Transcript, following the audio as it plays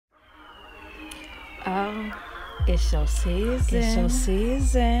Oh, it's your season. It's your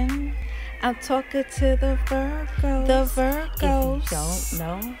season. I'm talking to the Virgos. The Virgos. If you don't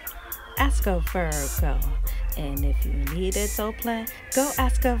know, ask a Virgo. And if you need a toe plan, go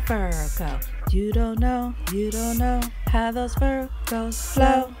ask a Virgo. You don't know how those Virgos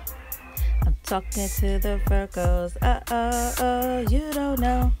flow. I'm talking to the Virgos. You don't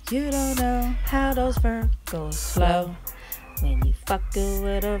know how those Virgos flow. When you fucking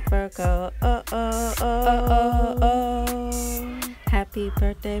with a Virgo, happy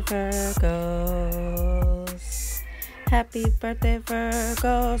birthday, Virgos. Happy birthday,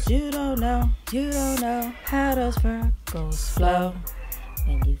 Virgos. You don't know how those Virgos flow.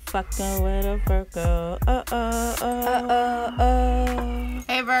 When you fucking with a Virgo,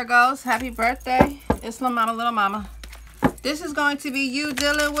 Hey Virgos, happy birthday. It's LAMAMALILMAMA. This is going to be you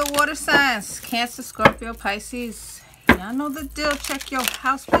dealing with water signs, Cancer, Scorpio, Pisces. Y'all know the deal. Check your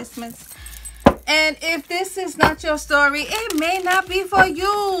house placements. And if this is not your story, it may not be for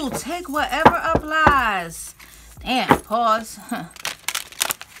you. Take whatever applies. Damn, pause.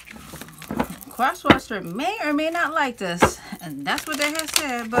 Crosswatcher may or may not like this. And that's what they have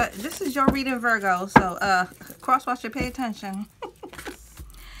said. But this is your reading, Virgo. So, Crosswatcher, pay attention.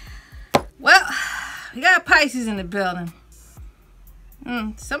 Well, we got Pisces in the building.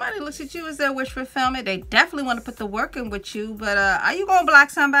 Somebody looks at you as their wish fulfillment. They definitely want to put the work in with you. But are you going to block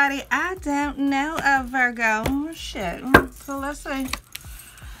somebody? I don't know, Virgo. Shit. So let's see.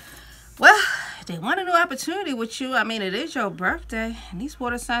 Well, they want a new opportunity with you. I mean, it is your birthday. And these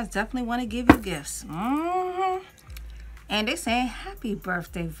water signs definitely want to give you gifts. And they saying, happy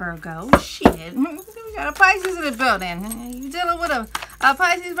birthday, Virgo. Shit. We got a Pisces in the building. You dealing with a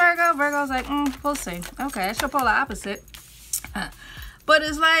Pisces, Virgo? Virgo's like, we'll see. Okay, that's your polar opposite. But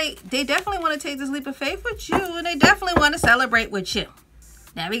it's like, they definitely want to take this leap of faith with you. And they definitely want to celebrate with you.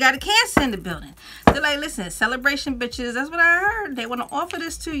 Now, we got a Cancer in the building. They're like, listen, celebration bitches. That's what I heard. They want to offer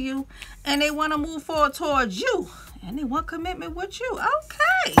this to you. And they want to move forward towards you. And they want commitment with you.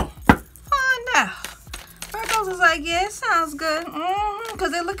 Okay. Fine now. Virgos is like, yeah, it sounds good.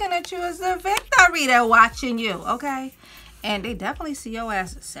 Because they're looking at you as the victory. They're watching you. Okay. And they definitely see your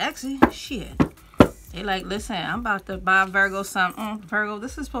ass as sexy. Shit. They like, listen, I'm about to buy Virgo something. Virgo,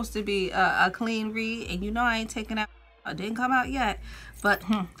 this is supposed to be a clean read. And you know I ain't taking out. It didn't come out yet. But,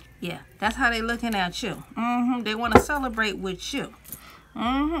 yeah, that's how they looking at you. They want to celebrate with you.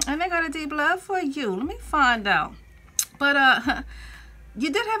 And they got a deep love for you. Let me find out. But,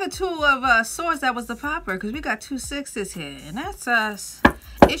 you did have a two of swords that was the popper. Because we got 2 sixes here. And that's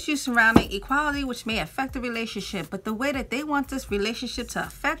issues surrounding equality, which may affect the relationship. But the way that they want this relationship to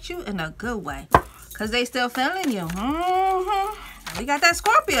affect you in a good way. Because they still feeling you. We got that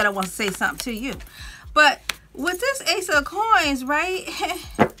Scorpio that wants to say something to you. But with this Ace of Coins, right?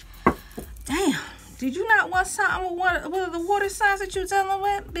 Damn. Did you not want something with one of the water signs that you're dealing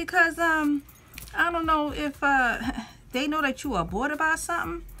with? Because, I don't know if they know that you are bored about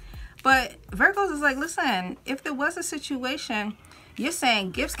something. But Virgos is like, listen, if there was a situation, you're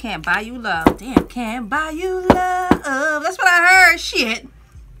saying gifts can't buy you love. Damn, can't buy you love. That's what I heard. Shit.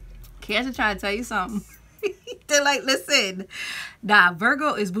 Cancer trying to tell you something. They're like, listen, nah,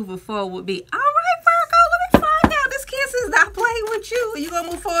 Virgo is moving forward with me. All right, Virgo, let me find out. This Cancer is not playing with you. Are you going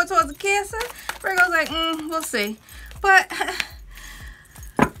to move forward towards the Cancer? Virgo's like, we'll see. But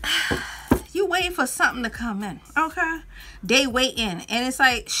you waiting for something to come in, okay? They waiting. And it's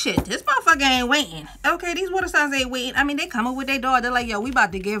like, shit, this motherfucker ain't waiting. Okay, these water signs ain't waiting. I mean, they coming with their door. They're like, yo, we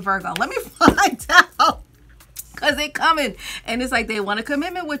about to get Virgo. Let me find out. Because they coming. And it's like they want a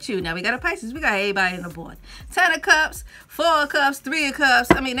commitment with you. Now, we got a Pisces. We got everybody on the board. 10 of Cups, 4 of Cups, 3 of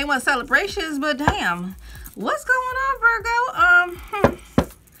Cups. I mean, they want celebrations, but damn. What's going on, Virgo?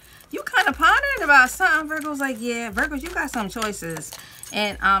 You kind of pondering about something. Virgo's like, yeah, Virgos, you got some choices.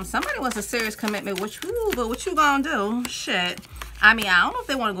 And somebody wants a serious commitment with you, but what you gonna do? Shit. I mean, I don't know if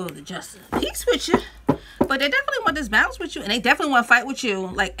they want to go to the justice peace with you. But they definitely want this balance with you. And they definitely want to fight with you.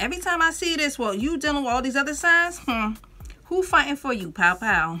 Like, every time I see this, well, you dealing with all these other signs? Who fighting for you? Pow,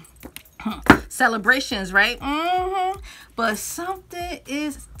 pow. Celebrations, right? But something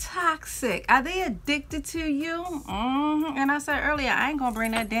is toxic. Are they addicted to you? And I said earlier, I ain't going to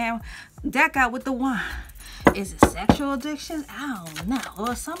bring that damn deck out with the wine. Is it sexual addictions? I don't know.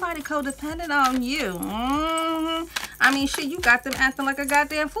 Or somebody codependent on you. I mean, shit, you got them acting like a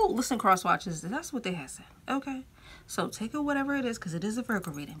goddamn fool. Listen, crosswatchers, that's what they have said. Okay? So take it whatever it is, because it is a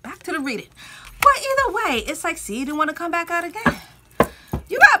Virgo reading. Back to the reading. But either way, it's like, see, you didn't want to come back out again.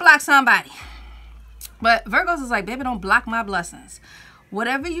 You got to block somebody. But Virgos is like, baby, don't block my blessings.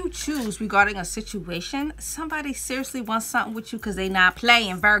 Whatever you choose regarding a situation, somebody seriously wants something with you because they not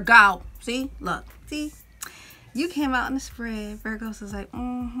playing, Virgo. See, look, see, you came out in the spread. Virgos is like,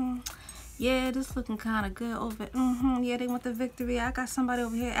 yeah, this looking kind of good over. Yeah, they want the victory. I got somebody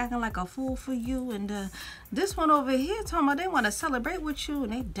over here acting like a fool for you, and this one over here talking about they want to celebrate with you,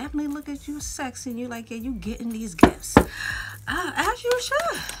 and they definitely look at you sexy, and you like, yeah, you getting these gifts, as you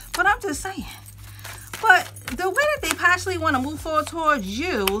should. But I'm just saying. But the way that they possibly want to move forward towards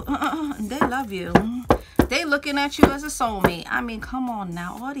you, they love you. They looking at you as a soulmate. I mean, come on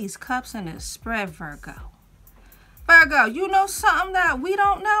now. All these cups in this spread, Virgo. Virgo, you know something that we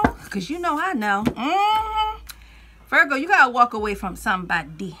don't know? Because you know I know. Virgo, you got to walk away from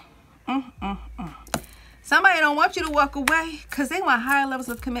somebody. Somebody don't want you to walk away because they want higher levels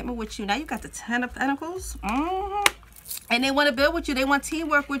of commitment with you. Now you got the 10 of Pentacles. And they want to build with you. They want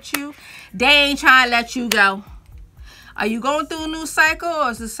teamwork with you. They ain't trying to let you go. Are you going through a new cycle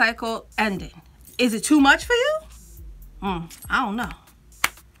or is the cycle ending? Is it too much for you? I don't know.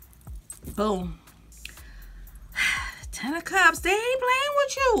 Boom. 10 of Cups. They ain't playing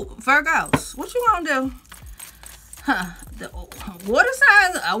with you. Virgos, what you gonna do? The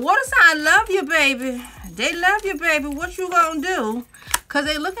water sign love you, baby. They love you, baby. What you gonna do? Because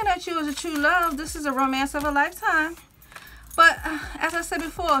they looking at you as a true love. This is a romance of a lifetime. But as I said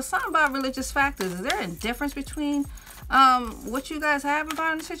before, something about religious factors. Is there a difference between what you guys have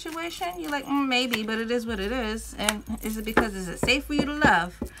about the situation? You're like, maybe, but it is what it is. And is it because is it safe for you to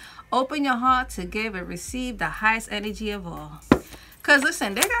love? Open your heart to give and receive the highest energy of all. Because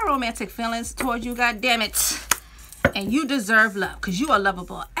listen, they got romantic feelings towards you, God damn it. And you deserve love because you are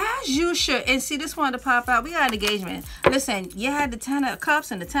lovable. As you should. And see, this one to pop out. We got an engagement. Listen, you had the 10 of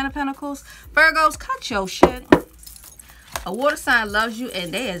Cups and the 10 of Pentacles. Virgos, cut your shit. A water sign loves you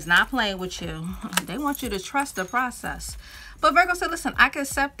and they is not playing with you. They want you to trust the process. But Virgo said, listen, I can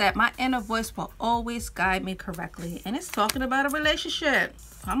accept that. My inner voice will always guide me correctly. And it's talking about a relationship.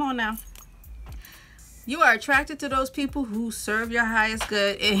 Come on now. You are attracted to those people who serve your highest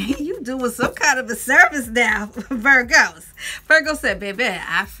good. And you doing some kind of a service now, Virgos. Virgo said, baby,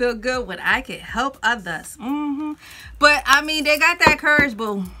 I feel good when I can help others. But, I mean, they got that courage,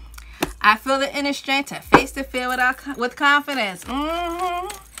 boo. I feel the inner strength to face the fear with confidence.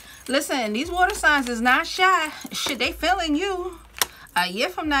 Listen, these water signs is not shy. Shit, they feeling you. A year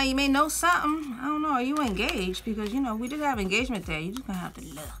from now, you may know something. I don't know. Are you engaged? Because, you know, we did have engagement there. You're just going to have to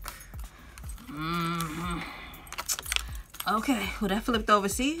look. Okay. Well, that flipped over.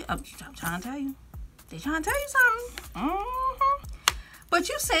 See? I'm trying to tell you. They trying to tell you something. But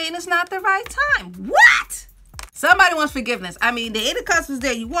you saying it's not the right time. What? Somebody wants forgiveness. I mean, the 8 of Cups was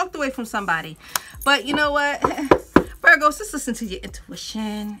there. You walked away from somebody. But you know what? Virgos, just listen to your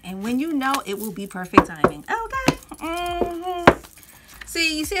intuition. And when you know, it will be perfect timing. Okay?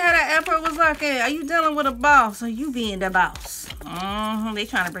 See, you see how that Emperor was like, hey, are you dealing with a boss or you being the boss? They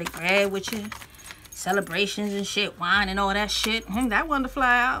trying to break bread with you. Celebrations and shit, wine and all that shit. That one to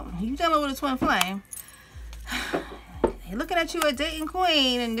fly out. You dealing with a twin flame. They're looking at you a dating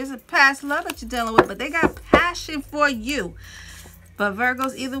queen and there's a past love that you're dealing with, but they got passion for you. But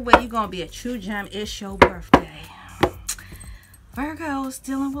Virgos, either way, you're going to be a true gem. It's your birthday. Virgos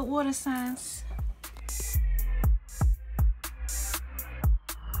dealing with water signs.